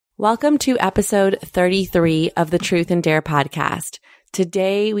Welcome to episode 33 of the Truth and Dare podcast.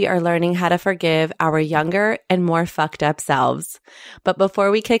 Today, we are learning how to forgive our younger and more fucked up selves. But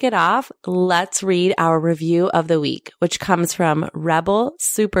before we kick it off, let's read our review of the week, which comes from Rebel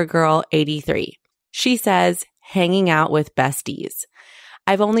Supergirl 83. She says, hanging out with besties.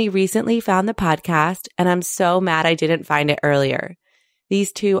 I've only recently found the podcast, and I'm so mad I didn't find it earlier.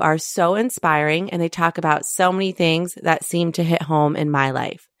 These two are so inspiring, and they talk about so many things that seem to hit home in my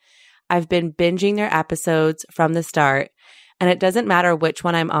life. I've been binging their episodes from the start, and it doesn't matter which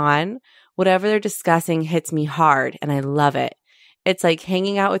one I'm on. Whatever they're discussing hits me hard, and I love it. It's like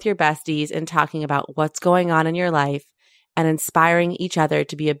hanging out with your besties and talking about what's going on in your life and inspiring each other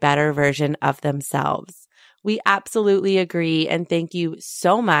to be a better version of themselves. We absolutely agree, and thank you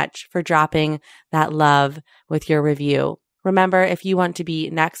so much for dropping that love with your review. Remember, if you want to be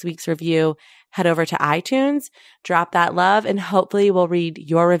next week's review, head over to iTunes, drop that love, and hopefully we'll read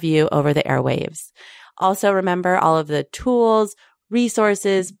your review over the airwaves. Also, remember all of the tools,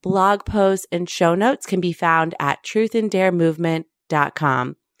 resources, blog posts, and show notes can be found at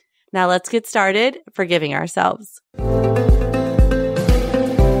truthanddaremovement.com. Now let's get started forgiving ourselves.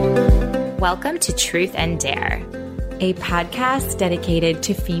 Welcome to Truth and Dare, a podcast dedicated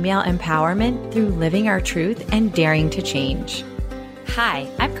to female empowerment through living our truth and daring to change. Hi,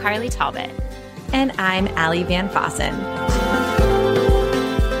 I'm Carly Talbot. And I'm Allie Van Fossen.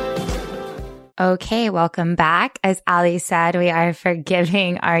 Okay, welcome back. As Allie said, we are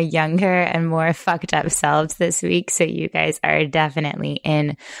forgiving our younger and more fucked up selves this week, so you guys are definitely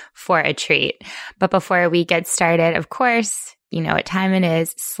in for a treat. But before we get started, of course, you know what time it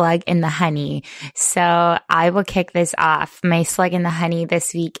is, slug in the honey. So I will kick this off. My slug in the honey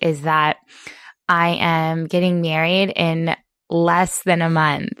this week is that I am getting married in less than a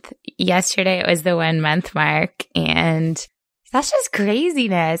month. Yesterday it was the 1 month mark, and that's just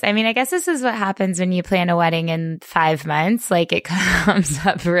craziness. I mean, I guess this is what happens when you plan a wedding in 5 months. Like, it comes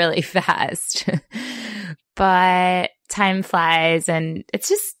up really fast. But time flies, and it's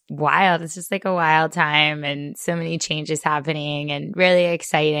just wild. It's just like a wild time, and so many changes happening and really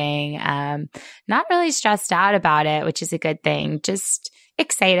exciting. Not really stressed out about it, which is a good thing. Just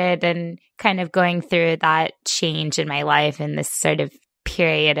excited and kind of going through that change in my life in this sort of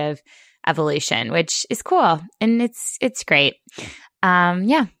period of evolution, which is cool. And it's great.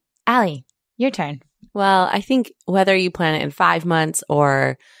 Yeah. Allie, your turn. Well, I think whether you plan it in 5 months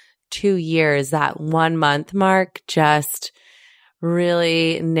or 2 years, that 1 month mark just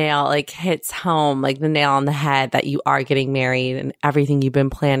really hits home like the nail on the head that you are getting married and everything you've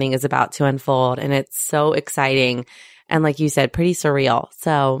been planning is about to unfold. And it's so exciting. And like you said, pretty surreal.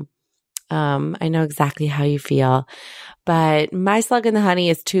 So I know exactly how you feel. But my slug in the honey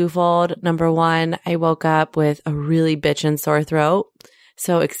is twofold. Number one, I woke up with a really bitchin' sore throat.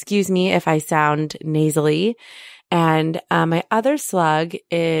 So excuse me if I sound nasally. And my other slug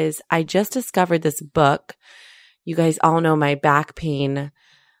is I just discovered this book. You guys all know my back pain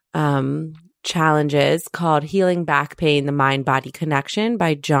challenges called Healing Back Pain, The Mind-Body Connection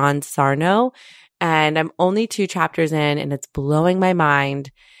by John Sarno. And I'm only 2 chapters in, and it's blowing my mind.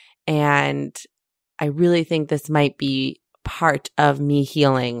 And I really think this might be part of me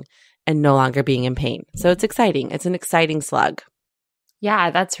healing and no longer being in pain. So it's exciting. It's an exciting slug.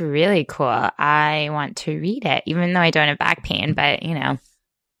 Yeah, that's really cool. I want to read it, even though I don't have back pain, but you know,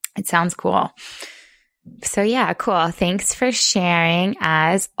 it sounds cool. So yeah, cool. Thanks for sharing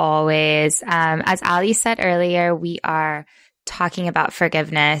as always. As Allie said earlier, we are talking about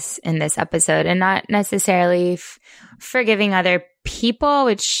forgiveness in this episode, and not necessarily forgiving other people,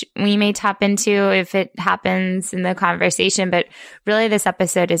 which we may tap into if it happens in the conversation, but really this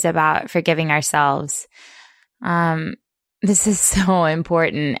episode is about forgiving ourselves. This is so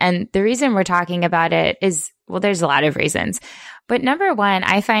important. And the reason we're talking about it is, well, there's a lot of reasons. But number one,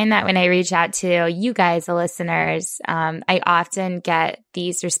 I find that when I reach out to you guys, the listeners, I often get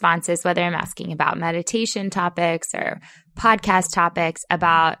these responses, whether I'm asking about meditation topics or podcast topics,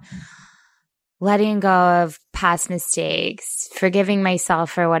 about letting go of past mistakes, forgiving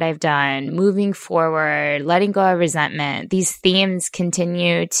myself for what I've done, moving forward, letting go of resentment. These themes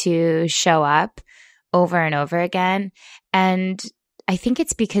continue to show up over and over again. And I think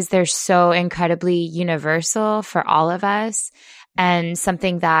it's because they're so incredibly universal for all of us, and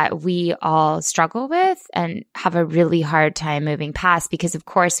something that we all struggle with and have a really hard time moving past, because of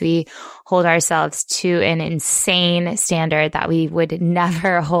course we hold ourselves to an insane standard that we would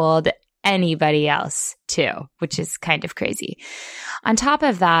never hold anybody else to, which is kind of crazy. On top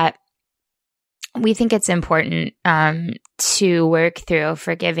of that, we think it's important to work through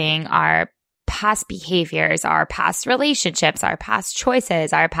forgiving our past behaviors, our past relationships, our past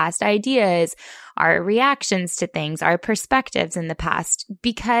choices, our past ideas, our reactions to things, our perspectives in the past,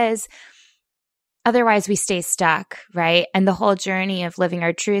 because otherwise we stay stuck, right? And the whole journey of living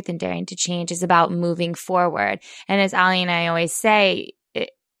our truth and daring to change is about moving forward. And as Ali and I always say,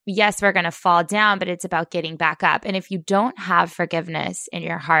 yes, we're going to fall down, but it's about getting back up. And if you don't have forgiveness in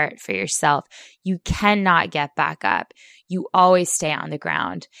your heart for yourself, you cannot get back up. You always stay on the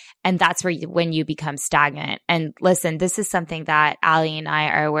ground. And that's where when you become stagnant. And listen, this is something that Ali and I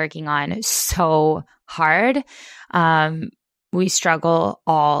are working on so hard. We struggle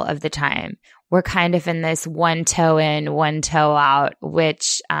all of the time. We're kind of in this one toe in, one toe out,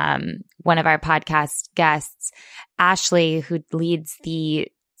 which one of our podcast guests, Ashley, who leads the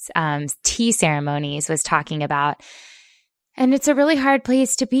tea ceremonies, was talking about. And it's a really hard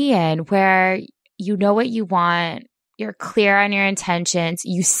place to be in, where you know what you want, you're clear on your intentions,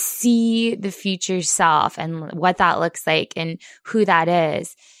 you see the future self and what that looks like and who that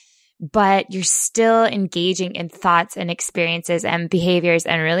is, but you're still engaging in thoughts and experiences and behaviors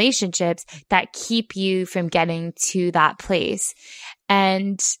and relationships that keep you from getting to that place.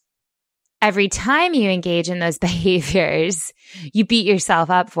 And every time you engage in those behaviors, you beat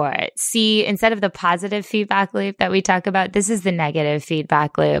yourself up for it. See, instead of the positive feedback loop that we talk about, this is the negative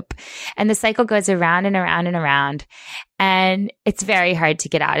feedback loop. And the cycle goes around and around and around. And it's very hard to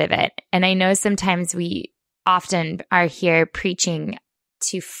get out of it. And I know sometimes we often are here preaching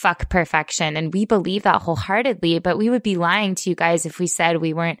to fuck perfection. And we believe that wholeheartedly, but we would be lying to you guys if we said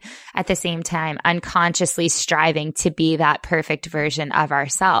we weren't at the same time unconsciously striving to be that perfect version of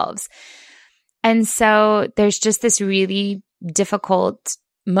ourselves. And so there's just this really difficult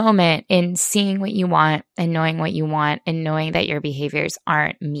moment in seeing what you want and knowing what you want and knowing that your behaviors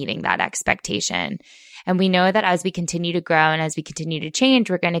aren't meeting that expectation. And we know that as we continue to grow and as we continue to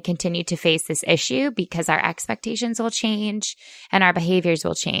change, we're going to continue to face this issue because our expectations will change and our behaviors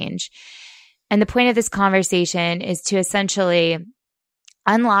will change. And the point of this conversation is to essentially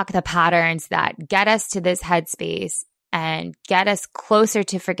unlock the patterns that get us to this headspace and get us closer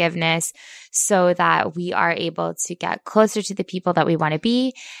to forgiveness so that we are able to get closer to the people that we want to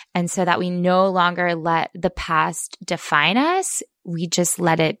be, and so that we no longer let the past define us. We just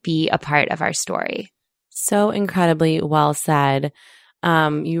let it be a part of our story. So incredibly well said.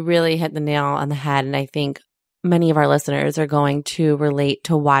 You really hit the nail on the head. And I think many of our listeners are going to relate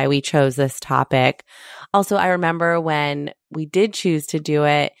to why we chose this topic. Also, I remember when we did choose to do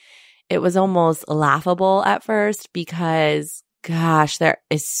it, it was almost laughable at first because, gosh, there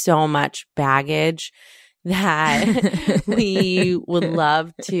is so much baggage that we would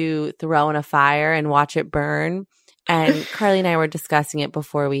love to throw in a fire and watch it burn. And Carly and I were discussing it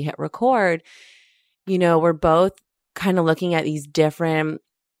before we hit record. You know, we're both kind of looking at these different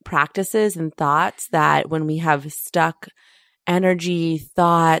practices and thoughts that when we have stuck energy,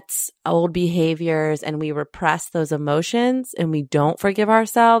 thoughts, old behaviors, and we repress those emotions and we don't forgive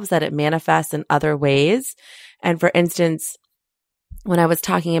ourselves, that it manifests in other ways. And for instance, when I was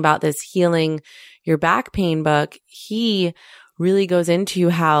talking about this Healing Your Back Pain book, he really goes into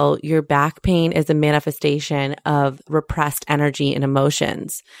how your back pain is a manifestation of repressed energy and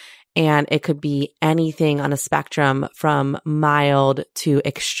emotions. And it could be anything on a spectrum from mild to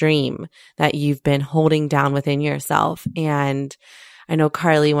extreme that you've been holding down within yourself. And I know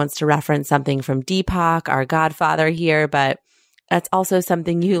Carly wants to reference something from Deepak, our godfather here, but that's also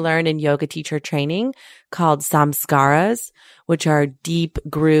something you learn in yoga teacher training called samskaras, which are deep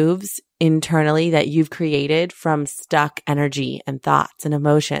grooves internally that you've created from stuck energy and thoughts and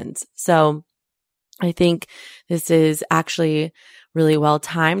emotions. So I think this is actually really well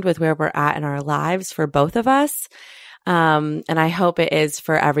timed with where we're at in our lives for both of us. And I hope it is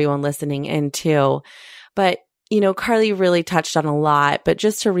for everyone listening in too. But, you know, Carly really touched on a lot, but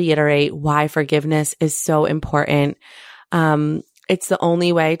just to reiterate why forgiveness is so important. It's the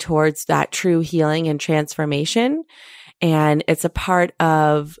only way towards that true healing and transformation. And it's a part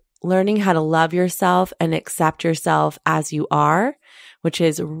of learning how to love yourself and accept yourself as you are, which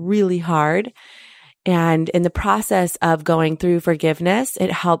is really hard. And in the process of going through forgiveness,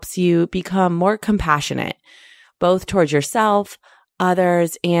 it helps you become more compassionate, both towards yourself,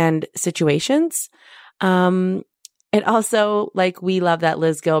 others, and situations. It also, like we love that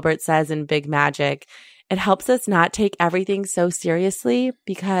Liz Gilbert says in Big Magic, it helps us not take everything so seriously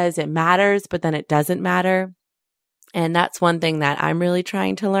because it matters, but then it doesn't matter. And that's one thing that I'm really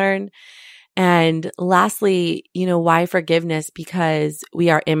trying to learn. And lastly, you know, why forgiveness? Because we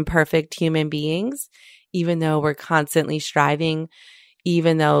are imperfect human beings, even though we're constantly striving,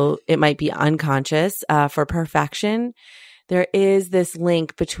 even though it might be unconscious, for perfection. There is this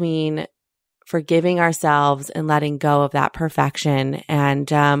link between forgiving ourselves and letting go of that perfection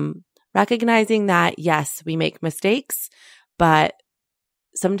and recognizing that, yes, we make mistakes, but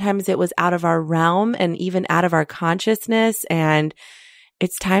sometimes it was out of our realm and even out of our consciousness, and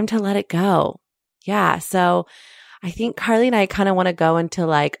it's time to let it go. Yeah. So I think Carly and I kind of want to go into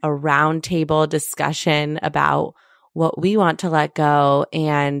like a roundtable discussion about what we want to let go,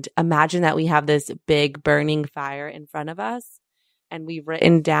 and imagine that we have this big burning fire in front of us, and we've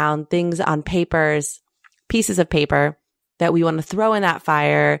written down things on pieces of paper that we want to throw in that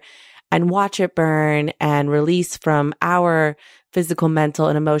fire and watch it burn and release from our physical, mental,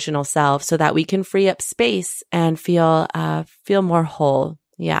 and emotional self so that we can free up space and feel more whole.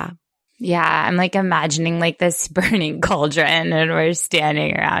 Yeah. Yeah, I'm like imagining like this burning cauldron and we're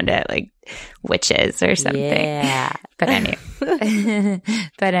standing around it like witches or something. Yeah. But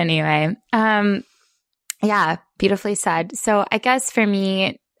anyway, yeah, beautifully said. So I guess for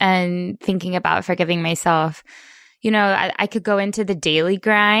me and thinking about forgiving myself, I could go into the daily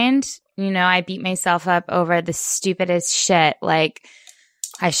grind. I beat myself up over the stupidest shit. Like,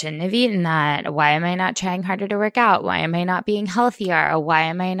 I shouldn't have eaten that. Why am I not trying harder to work out? Why am I not being healthier? Why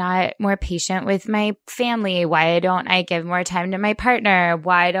am I not more patient with my family? Why don't I give more time to my partner?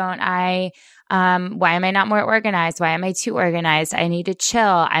 Why am I not more organized? Why am I too organized? I need to chill.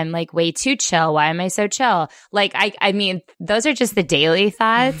 I'm like way too chill. Why am I so chill? Like, I mean, those are just the daily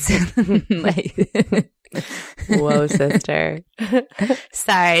thoughts. Whoa, sister.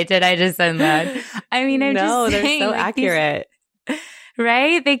 Sorry, did I just unload? I mean, I'm just saying, they're so accurate.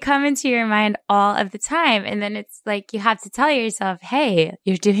 Right? They come into your mind all of the time. And then it's like you have to tell yourself, hey,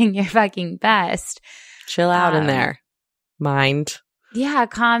 you're doing your fucking best. Chill out in there, mind. Yeah,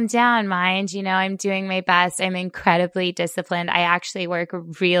 calm down, mind. I'm doing my best. I'm incredibly disciplined. I actually work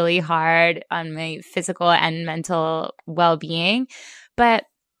really hard on my physical and mental well-being. But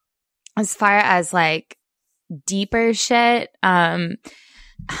as far as like deeper shit,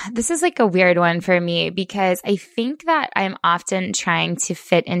 this is like a weird one for me because I think that I'm often trying to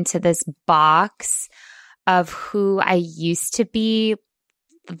fit into this box of who I used to be,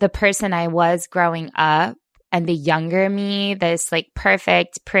 the person I was growing up, and the younger me, this like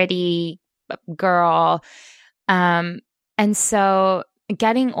perfect, pretty girl. And so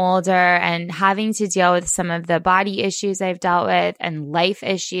getting older and having to deal with some of the body issues I've dealt with and life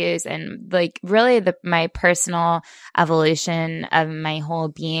issues and like really my personal evolution of my whole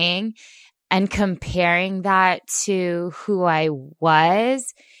being and comparing that to who I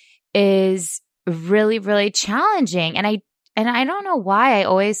was is really, really challenging. And I don't know why I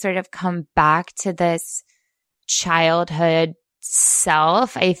always sort of come back to this childhood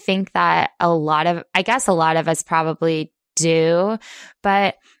self. I think that a lot of us probably do,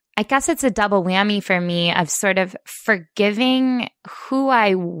 but I guess it's a double whammy for me of sort of forgiving who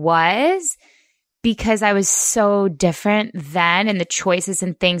I was because I was so different then and the choices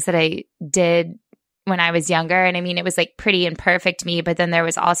and things that I did when I was younger. And I mean, it was like pretty imperfect me, but then there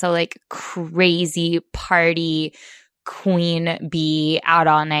was also like crazy party queen bee out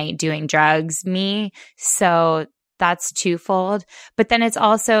all night doing drugs me. So that's twofold. But then it's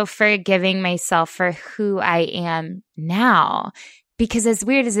also forgiving myself for who I am now. Because as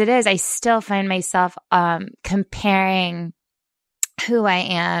weird as it is, I still find myself comparing who I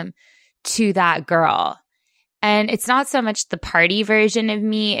am to that girl. And it's not so much the party version of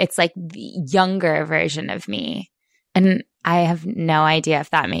me, it's like the younger version of me. And I have no idea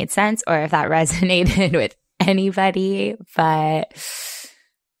if that made sense or if that resonated with anybody, but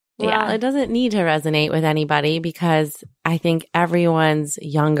well, it doesn't need to resonate with anybody because I think everyone's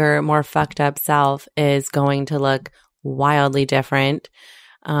younger, more fucked up self is going to look wildly different.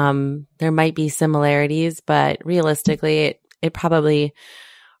 There might be similarities, but realistically, it probably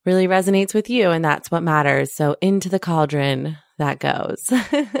really resonates with you, and that's what matters. So into the cauldron that goes.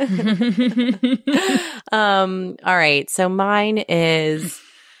 All right. So mine is,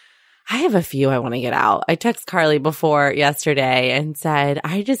 I have a few I want to get out. I texted Carly before yesterday and said,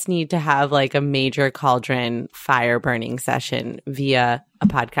 I just need to have like a major cauldron fire burning session via a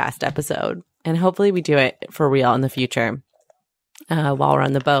podcast episode. And hopefully we do it for real in the future while we're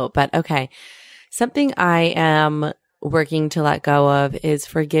on the boat. But okay, something I am working to let go of is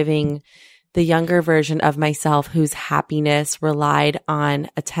forgiving the younger version of myself whose happiness relied on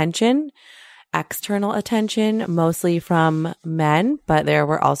attention, external attention, mostly from men, but there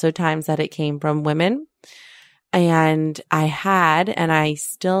were also times that it came from women. And I had, and I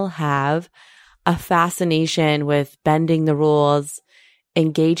still have, a fascination with bending the rules,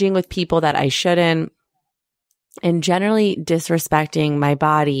 engaging with people that I shouldn't, and generally disrespecting my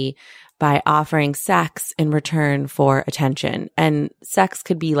body by offering sex in return for attention. And sex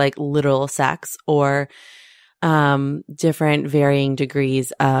could be like literal sex or different varying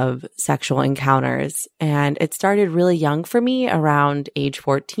degrees of sexual encounters. And it started really young for me, around age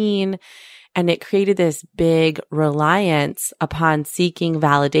 14. And it created this big reliance upon seeking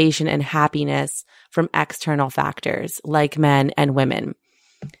validation and happiness from external factors like men and women.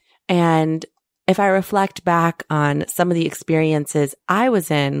 And if I reflect back on some of the experiences I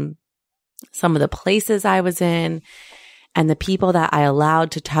was in, some of the places I was in, and the people that I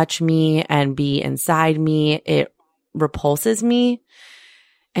allowed to touch me and be inside me, it repulses me.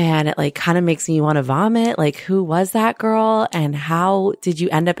 And it like kind of makes me want to vomit. Like, who was that girl? And how did you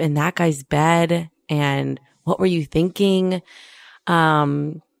end up in that guy's bed? And what were you thinking?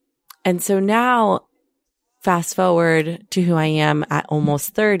 And so now, fast forward to who I am at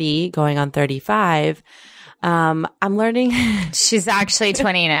almost 30, going on 35. I'm learning. She's actually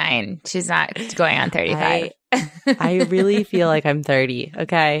 29. She's not going on 35. I really feel like I'm 30.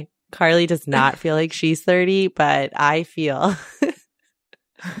 Okay. Carly does not feel like she's 30, but I feel.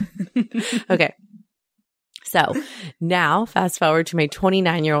 Okay. So now fast forward to my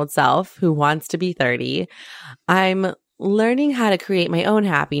 29-year-old self who wants to be 30. I'm learning how to create my own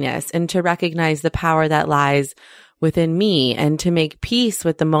happiness and to recognize the power that lies within me and to make peace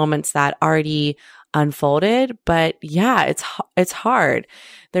with the moments that already unfolded. But yeah, it's hard.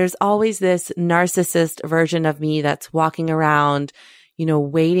 There's always this narcissist version of me that's walking around,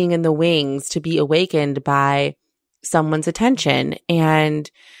 waiting in the wings to be awakened by someone's attention. And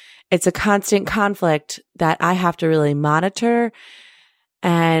it's a constant conflict that I have to really monitor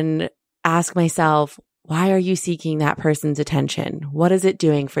and ask myself, why are you seeking that person's attention? What is it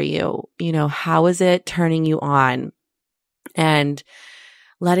doing for you? How is it turning you on? And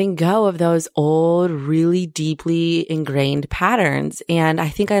letting go of those old, really deeply ingrained patterns. And I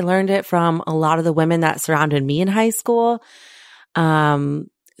think I learned it from a lot of the women that surrounded me in high school.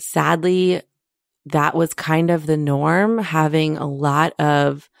 Sadly, that was kind of the norm, having a lot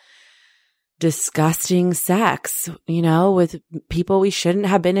of disgusting sex, with people we shouldn't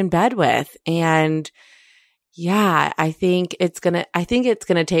have been in bed with. And yeah, I think it's going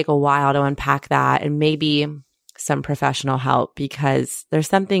to take a while to unpack that and maybe some professional help, because there's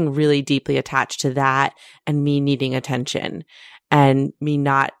something really deeply attached to that and me needing attention and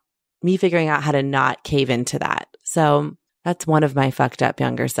me figuring out how to not cave into that. So that's one of my fucked up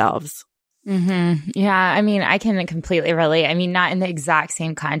younger selves. Mm-hmm. Yeah. I mean, I can completely relate. I mean, not in the exact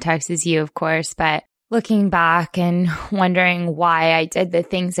same context as you, of course, but looking back and wondering why I did the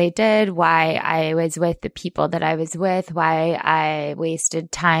things I did, why I was with the people that I was with, why I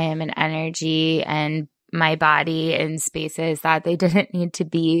wasted time and energy and my body in spaces that they didn't need to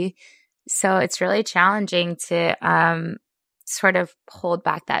be. So it's really challenging to sort of hold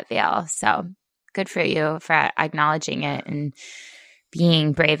back that veil. So good for you for acknowledging it and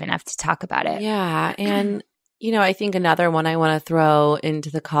being brave enough to talk about it. Yeah. And, I think another one I want to throw into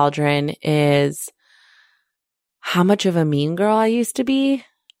the cauldron is how much of a mean girl I used to be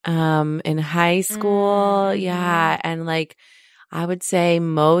in high school. Yeah. And I would say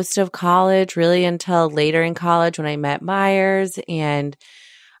most of college, really until later in college when I met Myers and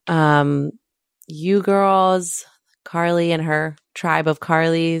you girls, Carly and her tribe of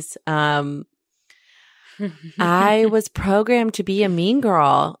Carlys. I was programmed to be a mean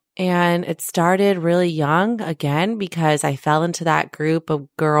girl, and it started really young again because I fell into that group of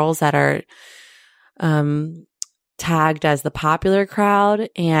girls that are tagged as the popular crowd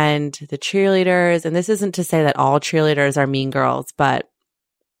and the cheerleaders. And this isn't to say that all cheerleaders are mean girls, but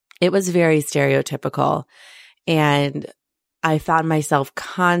it was very stereotypical. And I found myself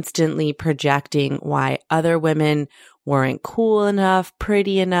constantly projecting why other women weren't cool enough,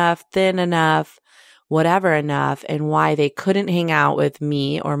 pretty enough, thin enough, whatever enough, and why they couldn't hang out with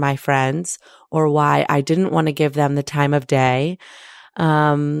me or my friends, or why I didn't want to give them the time of day.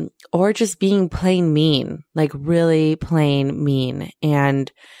 Or just being plain mean, like really plain mean. And,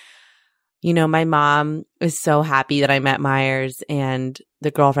 my mom is so happy that I met Myers and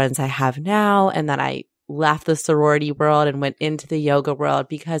the girlfriends I have now, and that I left the sorority world and went into the yoga world,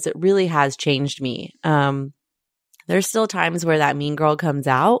 because it really has changed me. There's still times where that mean girl comes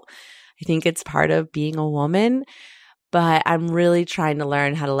out. I think it's part of being a woman, but I'm really trying to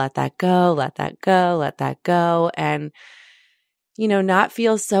learn how to let that go, and not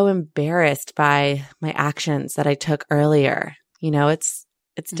feel so embarrassed by my actions that I took earlier. It's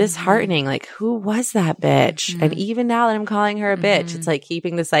disheartening. Like, who was that bitch? And even now that I'm calling her a bitch, it's like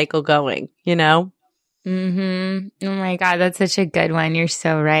keeping the cycle going, Oh my God, that's such a good one. You're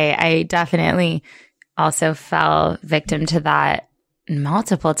so right. I definitely also fell victim to that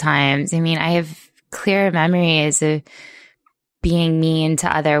multiple times. I mean, I have clear memories of being mean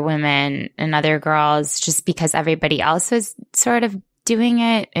to other women and other girls just because everybody else was sort of doing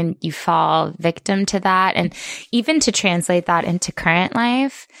it, and you fall victim to that. And even to translate that into current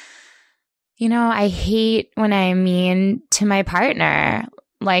life, you know, I hate when I'm mean to my partner.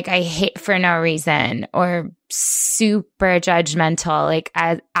 Like, I hate for no reason, or super judgmental. Like,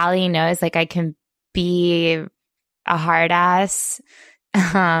 as Ali knows, like, I can be a hard ass.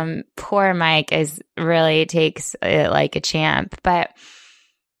 Poor Mike really takes it like a champ. But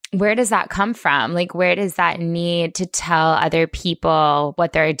where does that come from? Like, where does that need to tell other people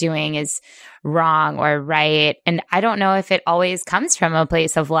what they're doing is wrong or right? And I don't know if it always comes from a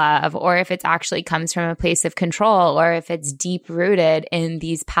place of love, or if it actually comes from a place of control, or if it's deep rooted in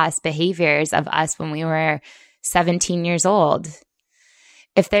these past behaviors of us when we were 17 years old.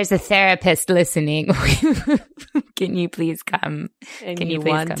 If there's a therapist listening, can you please come? And can you please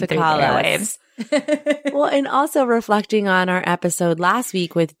want come to through call the us. airwaves? Well, and also reflecting on our episode last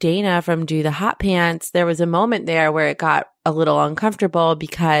week with Dana from Do the Hot Pants, there was a moment there where it got a little uncomfortable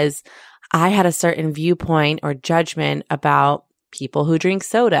because I had a certain viewpoint or judgment about people who drink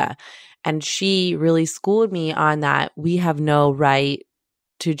soda. And she really schooled me on that. We have no right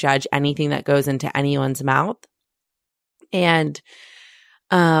to judge anything that goes into anyone's mouth. And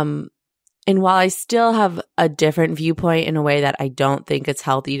while I still have a different viewpoint in a way that I don't think it's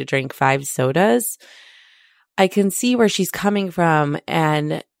healthy to drink 5 sodas, I can see where she's coming from.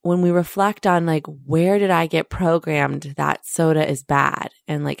 And when we reflect on, like, where did I get programmed that soda is bad?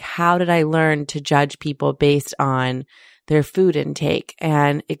 And, like, how did I learn to judge people based on their food intake?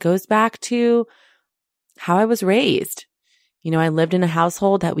 And it goes back to how I was raised. You know, I lived in a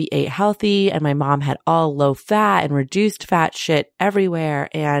household that we ate healthy, and my mom had all low fat and reduced fat shit everywhere.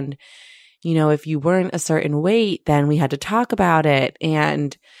 And, you know, if you weren't a certain weight, then we had to talk about it.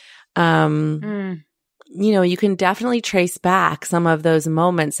 And, you know, you can definitely trace back some of those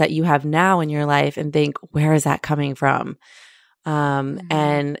moments that you have now in your life and think, where is that coming from?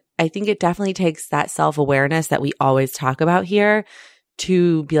 And I think it definitely takes that self-awareness that we always talk about here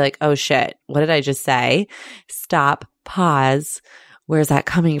to be like, oh shit, what did I just say? Stop, pause. Where's that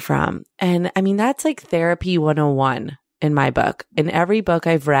coming from? And I mean, that's like therapy 101 in my book. In every book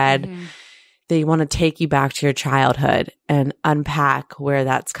I've read, they want to take you back to your childhood and unpack where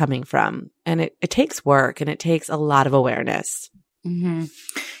that's coming from. And it takes work, and it takes a lot of awareness.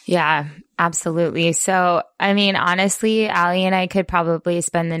 Yeah, absolutely. So, I mean, honestly, Ali and I could probably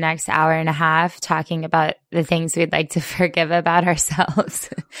spend the next hour and a half talking about the things we'd like to forgive about ourselves.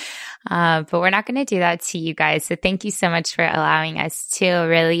 But we're not going to do that to you guys. So thank you so much for allowing us to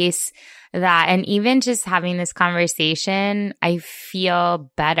release that. And even just having this conversation, I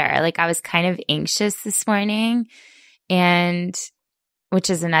feel better. Like, I was kind of anxious this morning, and which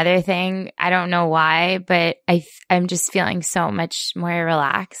is another thing. I don't know why, but I'm just feeling so much more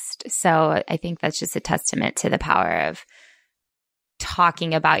relaxed. So I think that's just a testament to the power of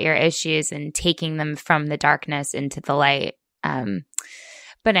talking about your issues and taking them from the darkness into the light.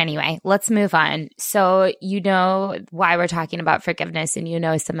 But anyway, let's move on. So you know why we're talking about forgiveness, and you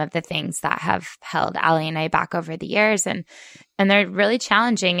know some of the things that have held Ali and I back over the years, and they're really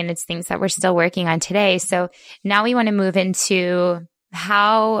challenging, and it's things that we're still working on today. So now we want to move into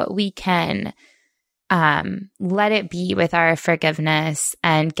how we can let it be with our forgiveness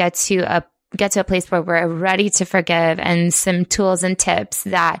and get to a place where we're ready to forgive, and some tools and tips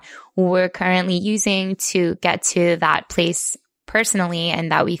that we're currently using to get to that place personally,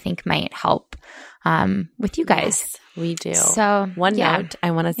 and that we think might help with you guys. Yes, we do. So one note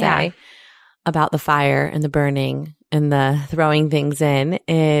I want to say about the fire and the burning and the throwing things in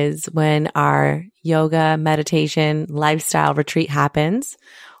is when our yoga, meditation, lifestyle retreat happens,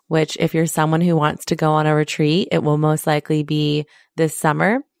 which if you're someone who wants to go on a retreat, it will most likely be this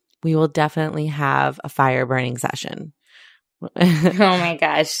summer. We will definitely have a fire burning session. Oh my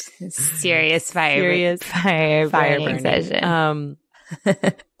gosh. Serious fire burning session.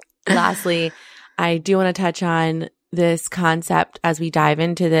 Lastly, I do want to touch on this concept as we dive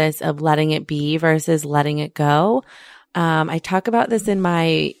into this of letting it be versus letting it go. I talk about this in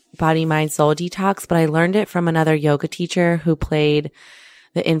my Body, Mind, Soul Detox, but I learned it from another yoga teacher who played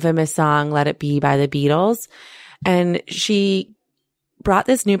the infamous song Let It Be by the Beatles. And she brought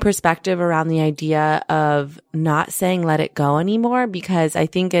this new perspective around the idea of not saying let it go anymore, because I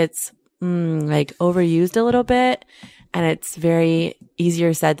think it's like overused a little bit, and it's very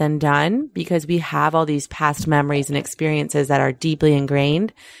easier said than done because we have all these past memories and experiences that are deeply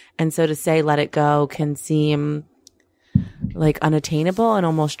ingrained. And so to say let it go can seem like unattainable and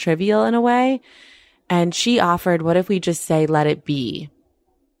almost trivial in a way. And she offered, what if we just say, let it be?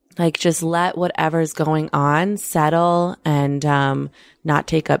 Like, just let whatever's going on settle and not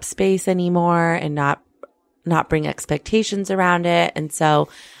take up space anymore and not bring expectations around it. And so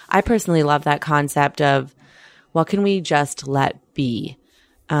I personally love that concept of, what can we just let be?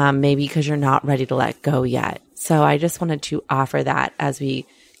 Maybe because you're not ready to let go yet. So I just wanted to offer that as we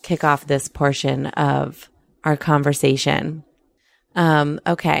kick off this portion of our conversation.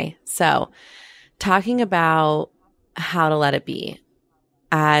 Okay, so talking about how to let it be.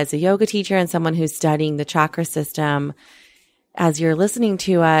 As a yoga teacher and someone who's studying the chakra system, as you're listening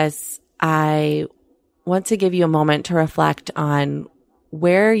to us, I want to give you a moment to reflect on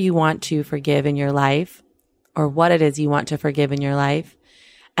where you want to forgive in your life, or what it is you want to forgive in your life,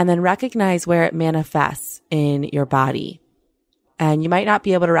 and then recognize where it manifests in your body. And you might not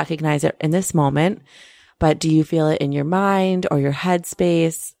be able to recognize it in this moment, but do you feel it in your mind or your head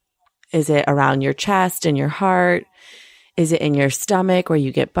space? Is it around your chest and your heart? Is it in your stomach where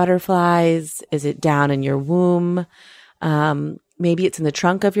you get butterflies? Is it down in your womb? Maybe it's in the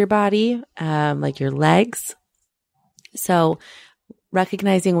trunk of your body, like your legs. So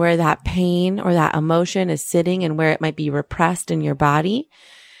recognizing where that pain or that emotion is sitting and where it might be repressed in your body.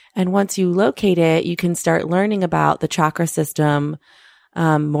 And once you locate it, you can start learning about the chakra system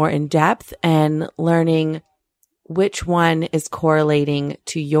more in depth and learning which one is correlating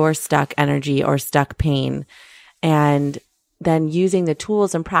to your stuck energy or stuck pain. And then using the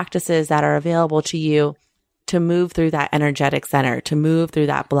tools and practices that are available to you to move through that energetic center, to move through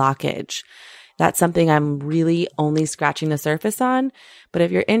that blockage. That's something I'm really only scratching the surface on. But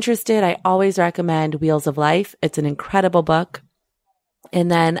if you're interested, I always recommend Wheels of Life. It's an incredible book. And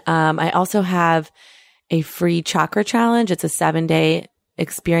then I also have a free chakra challenge. It's a 7-day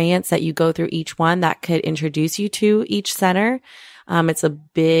experience that you go through each one that could introduce you to each center. It's a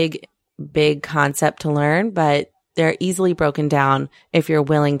big concept to learn, but they're easily broken down if you're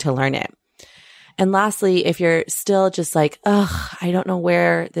willing to learn it. And lastly, if you're still just like, I don't know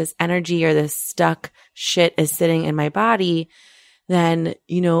where this energy or this stuck shit is sitting in my body, then,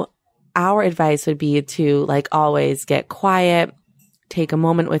 our advice would be to, like always, get quiet, take a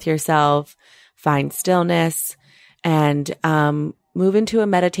moment with yourself, find stillness, and move into a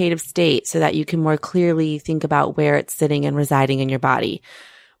meditative state so that you can more clearly think about where it's sitting and residing in your body,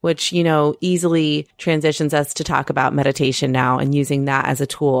 which, easily transitions us to talk about meditation now and using that as a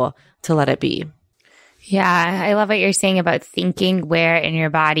tool to let it be. Yeah, I love what you're saying about thinking where in your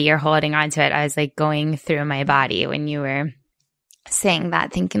body you're holding on to it. I was like going through my body when you were saying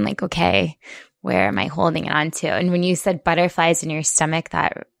that, thinking like, okay, where am I holding it on to? And when you said butterflies in your stomach,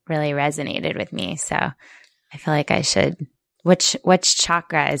 that really resonated with me. So I feel like I should. Which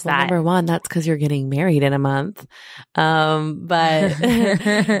chakra is that? Number one, that's because you're getting married in a month. But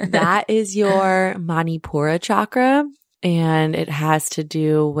that is your Manipura chakra. And it has to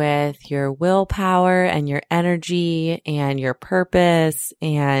do with your willpower and your energy and your purpose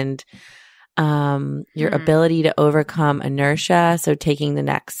and your ability to overcome inertia. So taking the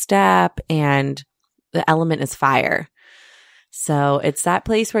next step, and the element is fire. So it's that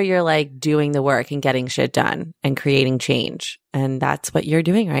place where you're like doing the work and getting shit done and creating change. And that's what you're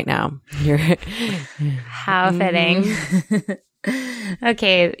doing right now. How fitting.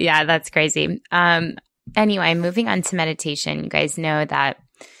 Okay. Yeah, that's crazy. Anyway, moving on to meditation. You guys know that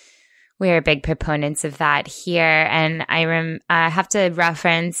we are big proponents of that here. And I have to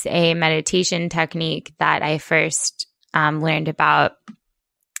reference a meditation technique that I first learned about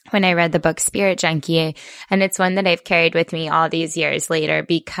when I read the book Spirit Junkie. And it's one that I've carried with me all these years later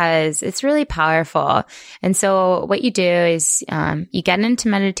because it's really powerful. And so what you do is you get into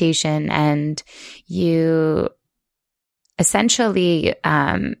meditation and you essentially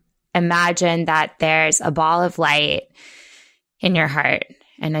imagine that there's a ball of light in your heart.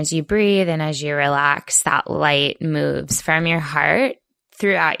 And as you breathe and as you relax, that light moves from your heart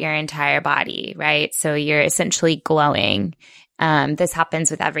throughout your entire body, right? So you're essentially glowing. This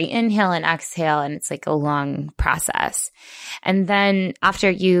happens with every inhale and exhale, and it's like a long process. And then after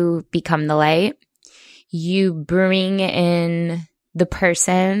you become the light, you bring in the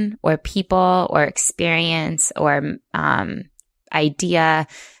person or people or experience or idea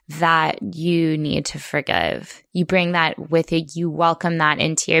that you need to forgive. You bring that with you. You welcome that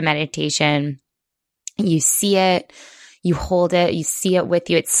into your meditation. You see it. You hold it. You see it with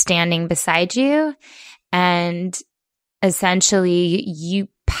you. It's standing beside you. And essentially, you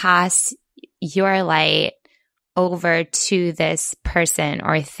pass your light over to this person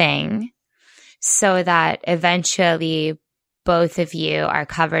or thing so that eventually both of you are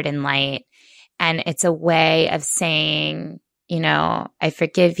covered in light. And it's a way of saying, I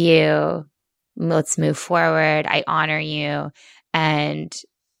forgive you. let's move forward. I honor you. And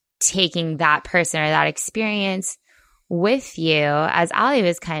taking that person or that experience with you, as Ali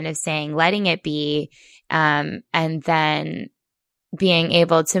was kind of saying, letting it be, and then being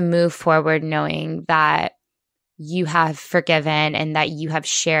able to move forward knowing that you have forgiven and that you have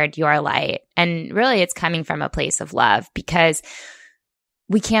shared your light. And really, it's coming from a place of love, because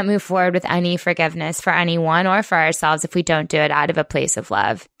we can't move forward with any forgiveness for anyone or for ourselves if we don't do it out of a place of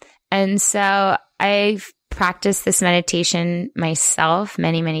love. And so I've practiced this meditation myself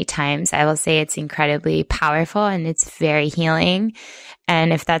many, many times. I will say it's incredibly powerful and it's very healing.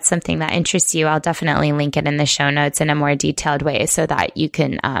 And if that's something that interests you, I'll definitely link it in the show notes in a more detailed way so that you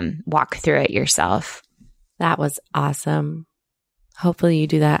can walk through it yourself. That was awesome. Hopefully you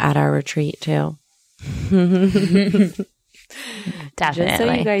do that at our retreat too. Definitely. Just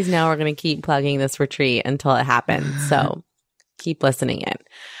so you guys know, we're going to keep plugging this retreat until it happens. So keep listening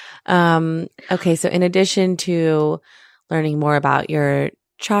in. Okay. So in addition to learning more about your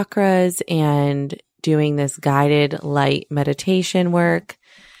chakras and doing this guided light meditation work,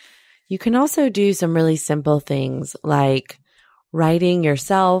 you can also do some really simple things like writing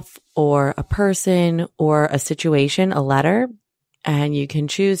yourself or a person or a situation a letter. And you can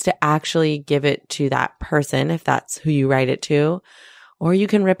choose to actually give it to that person if that's who you write it to, or you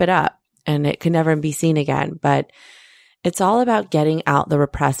can rip it up and it can never be seen again. But it's all about getting out the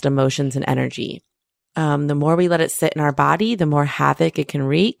repressed emotions and energy. The more we let it sit in our body, the more havoc it can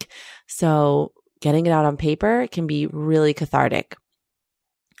wreak. So getting it out on paper can be really cathartic.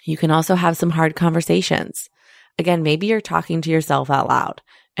 You can also have some hard conversations. Again, maybe you're talking to yourself out loud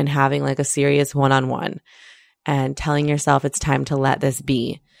and having like a serious one-on-one and telling yourself it's time to let this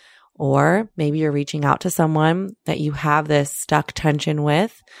be. Or maybe you're reaching out to someone that you have this stuck tension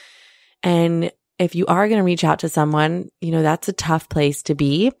with. And if you are going to reach out to someone, that's a tough place to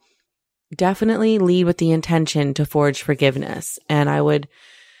be. Definitely lead with the intention to forge forgiveness. And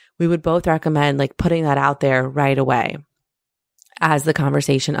we would both recommend like putting that out there right away as the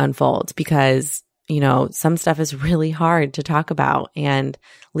conversation unfolds, because some stuff is really hard to talk about, and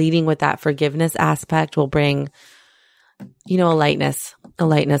leading with that forgiveness aspect will bring, a lightness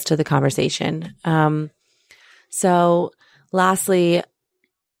to the conversation. So lastly,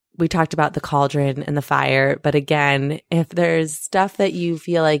 we talked about the cauldron and the fire, but again, if there's stuff that you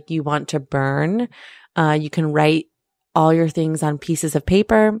feel like you want to burn, you can write all your things on pieces of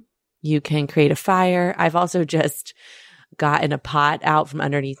paper. You can create a fire. I've also just gotten a pot out from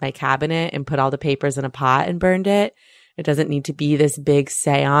underneath my cabinet and put all the papers in a pot and burned it. It doesn't need to be this big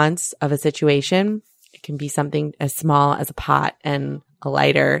seance of a situation. It can be something as small as a pot and a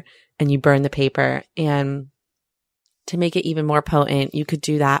lighter, and you burn the paper. And to make it even more potent, you could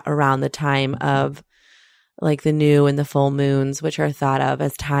do that around the time of like the new and the full moons, which are thought of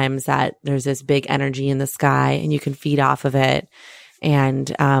as times that there's this big energy in the sky and you can feed off of it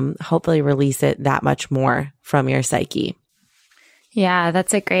and hopefully release it that much more from your psyche. Yeah,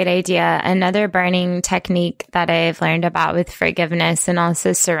 that's a great idea. Another burning technique that I've learned about with forgiveness and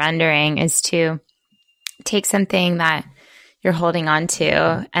also surrendering is to take something that you're holding on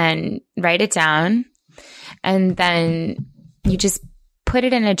to and write it down. And then you just put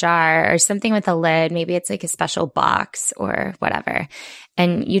it in a jar or something with a lid. Maybe it's like a special box or whatever.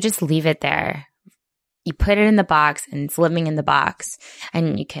 And you just leave it there. You put it in the box and it's living in the box,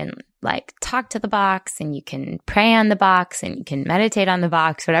 and you can like talk to the box and you can pray on the box and you can meditate on the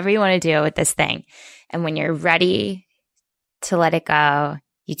box, whatever you want to do with this thing. And when you're ready to let it go,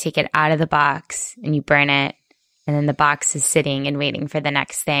 you take it out of the box and you burn it. And then the box is sitting and waiting for the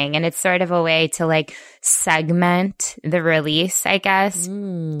next thing. And it's sort of a way to like segment the release, I guess.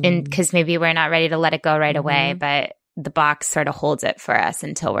 And because maybe we're not ready to let it go right away, but the box sort of holds it for us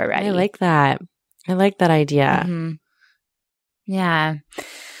until we're ready. I like that. I like that idea. Mm-hmm. Yeah.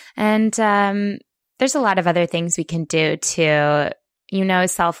 And there's a lot of other things we can do to,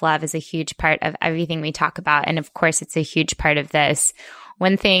 self-love is a huge part of everything we talk about. And of course, it's a huge part of this.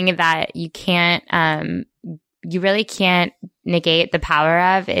 One thing that you really can't negate the power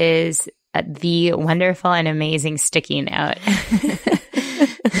of is the wonderful and amazing sticky note.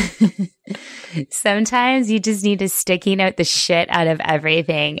 Sometimes you just need to sticky note the shit out of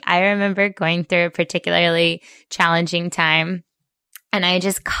everything. I remember going through a particularly challenging time And I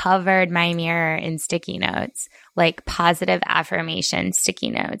just covered my mirror in sticky notes, like positive affirmation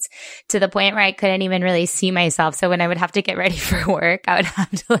sticky notes, to the point where I couldn't even really see myself. So when I would have to get ready for work, I would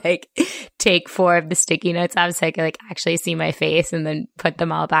have to like take 4 of the sticky notes out so I could like actually see my face and then put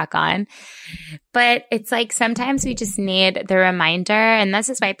them all back on. But it's like sometimes we just need the reminder. And this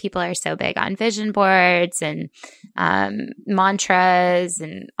is why people are so big on vision boards and mantras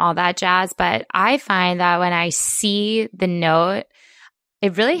and all that jazz. But I find that when I see the note,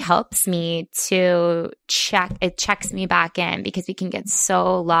 it really helps me to it checks me back in, because we can get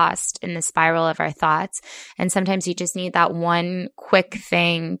so lost in the spiral of our thoughts. And sometimes you just need that one quick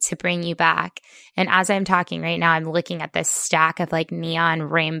thing to bring you back. And as I'm talking right now, I'm looking at this stack of like neon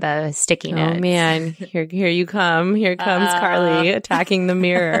rainbow sticky notes. Oh man, here you come. Here comes Carly attacking the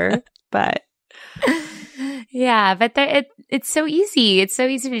mirror. But yeah, but it's so easy. It's so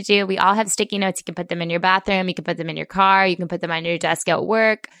easy to do. We all have sticky notes. You can put them in your bathroom. You can put them in your car. You can put them on your desk at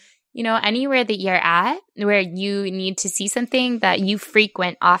work. You know, anywhere that you're at where you need to see something that you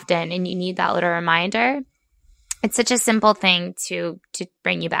frequent often and you need that little reminder. It's such a simple thing to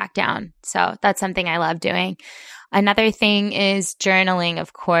bring you back down. So that's something I love doing. Another thing is journaling,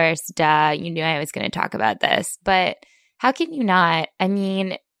 of course. Duh, you knew I was going to talk about this. But how can you not? I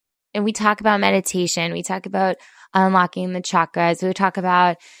mean, and we talk about meditation. We talk about unlocking the chakras. We talk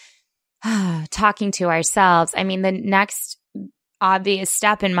about talking to ourselves. I mean, the next obvious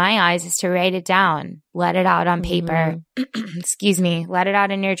step in my eyes is to write it down. Let it out on paper. Excuse me. Let it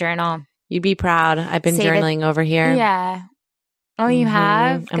out in your journal. You'd be proud. I've been journaling over here. Yeah. Oh, you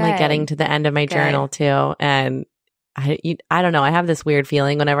have? I'm like getting to the end of my journal too. And I don't know. I have this weird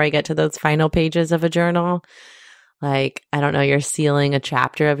feeling whenever I get to those final pages of a journal. Like, I don't know, you're sealing a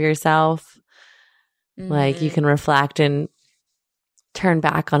chapter of yourself. Like, you can reflect and turn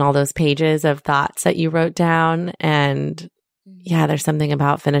back on all those pages of thoughts that you wrote down. And yeah, there's something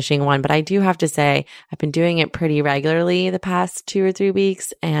about finishing one. But I do have to say, I've been doing it pretty regularly the past 2 or 3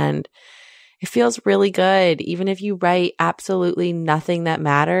 weeks. And it feels really good. Even if you write absolutely nothing that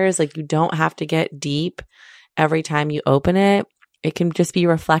matters, like you don't have to get deep every time you open it. It can just be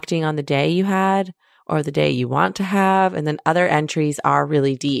reflecting on the day you had, or the day you want to have. And then other entries are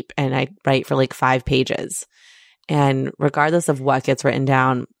really deep. And I write for like 5 pages. And regardless of what gets written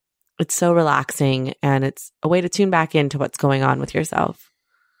down, it's so relaxing. And it's a way to tune back into what's going on with yourself.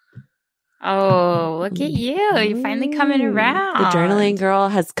 Oh, look at you. You're finally coming around. The journaling girl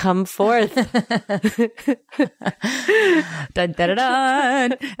has come forth. Dun, dun, dun,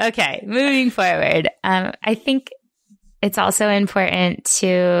 dun. Okay, moving forward. I think it's also important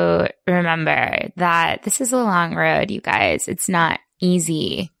to remember that this is a long road, you guys. It's not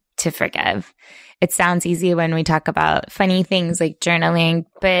easy to forgive. It sounds easy when we talk about funny things like journaling,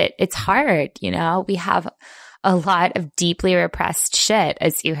 but it's hard, you know? We have a lot of deeply repressed shit,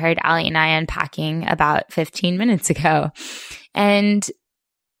 as you heard Ali and I unpacking about 15 minutes ago. And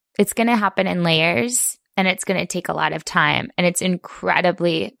it's going to happen in layers, and it's going to take a lot of time, and it's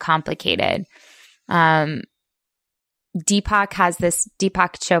incredibly complicated. Deepak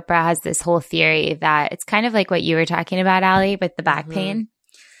Chopra has this whole theory that it's kind of like what you were talking about, Ali, with the back pain.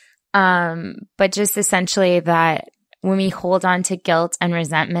 But just essentially that when we hold on to guilt and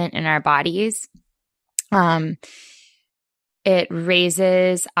resentment in our bodies, it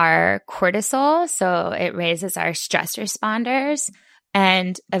raises our cortisol. So it raises our stress responders.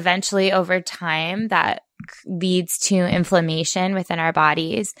 And eventually over time, that leads to inflammation within our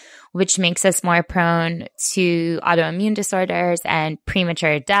bodies, which makes us more prone to autoimmune disorders and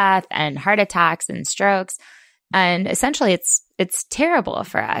premature death and heart attacks and strokes. And essentially it's terrible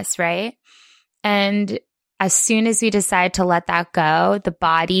for us, right? And as soon as we decide to let that go, the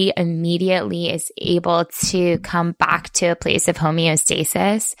body immediately is able to come back to a place of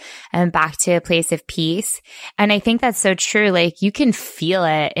homeostasis and back to a place of peace. And I think that's so true. Like, you can feel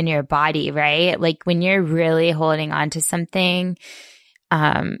it in your body, right? Like when you're really holding on to something,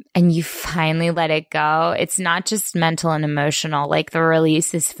 and you finally let it go, it's not just mental and emotional. Like, the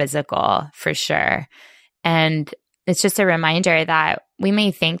release is physical for sure. And it's just a reminder that we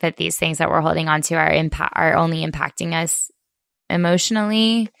may think that these things that we're holding on to are only impacting us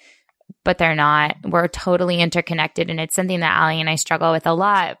emotionally, but they're not. We're totally interconnected. And it's something that Ali and I struggle with a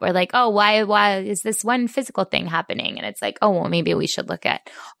lot. We're like, oh, why is this one physical thing happening? And it's like, oh, well, maybe we should look at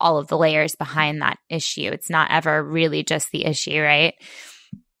all of the layers behind that issue. It's not ever really just the issue, right?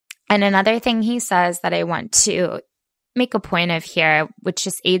 And another thing he says that I want to make a point of here, which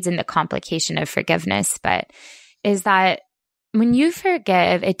just aids in the complication of forgiveness, but is that when you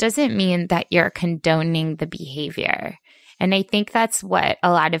forgive, it doesn't mean that you're condoning the behavior. And I think that's what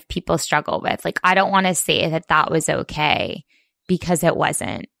a lot of people struggle with. Like, I don't want to say that that was okay. because it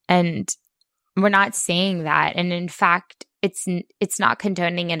wasn't. And we're not saying that. And in fact, it's not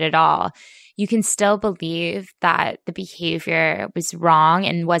condoning it at all. You can still believe that the behavior was wrong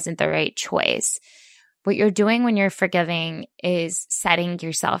and wasn't the right choice. What you're doing when you're forgiving is setting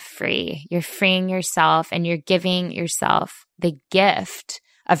yourself free. You're freeing yourself and you're giving yourself the gift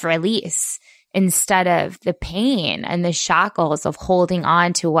of release instead of the pain and the shackles of holding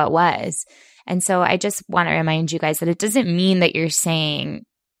on to what was. And so I just want to remind you guys that it doesn't mean that you're saying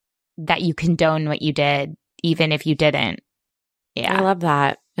that you condone what you did, even if you didn't. Yeah. I love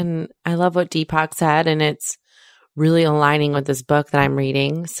that. And I love what Deepak said, and it's really aligning with this book that I'm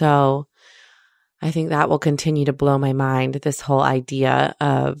reading. So I think that will continue to blow my mind, this whole idea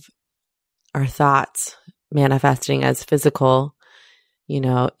of our thoughts manifesting as physical,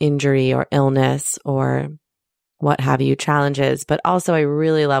 injury or illness or what have you, challenges. But also I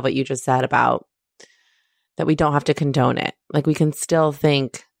really love what you just said about that we don't have to condone it. Like we can still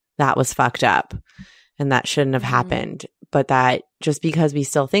think that was fucked up and that shouldn't have happened. But that just because we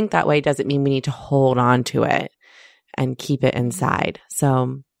still think that way doesn't mean we need to hold on to it and keep it inside.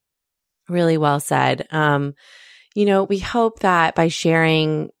 So really well said. We hope that by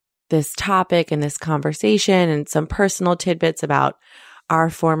sharing this topic and this conversation and some personal tidbits about our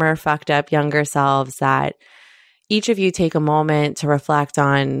former fucked up younger selves, that each of you take a moment to reflect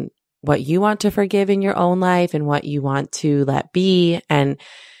on what you want to forgive in your own life and what you want to let be, and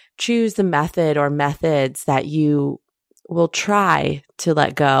choose the method or methods that you will try to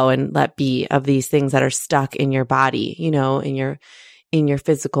let go and let be of these things that are stuck in your body, in your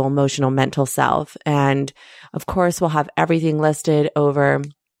physical, emotional, mental self. And of course, we'll have everything listed over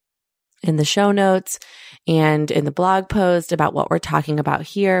in the show notes and in the blog post about what we're talking about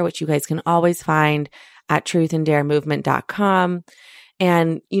here, which you guys can always find at truthanddaremovement.com.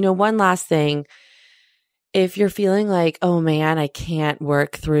 And, one last thing, if you're feeling like, oh man, I can't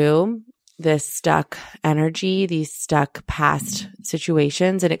work through this stuck energy, these stuck past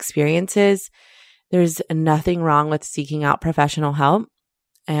situations and experiences, there's nothing wrong with seeking out professional help.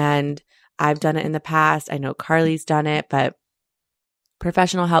 And I've done it in the past. I know Carly's done it, but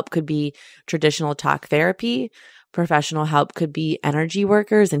professional help could be traditional talk therapy. Professional help could be energy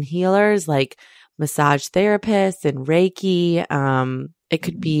workers and healers like massage therapists and Reiki. It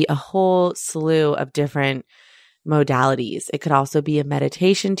could be a whole slew of different modalities. It could also be a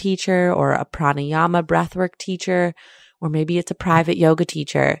meditation teacher or a pranayama breathwork teacher, or maybe it's a private yoga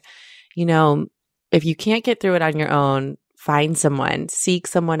teacher. If you can't get through it on your own, find someone, seek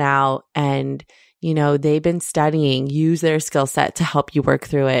someone out, and, they've been studying, use their skill set to help you work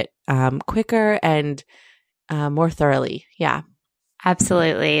through it quicker and more thoroughly. Yeah.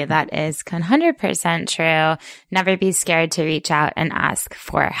 Absolutely. That is 100% true. Never be scared to reach out and ask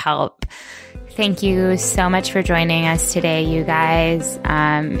for help. Thank you so much for joining us today, you guys.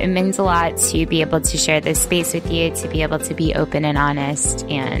 It means a lot to be able to share this space with you, to be able to be open and honest,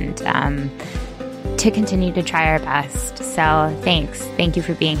 and to continue to try our best. So thanks. Thank you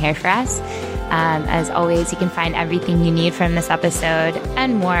for being here for us. As always, you can find everything you need from this episode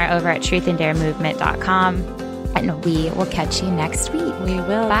and more over at truthanddaremovement.com. And we will catch you next week. We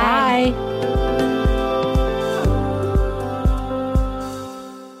will. Bye. Bye.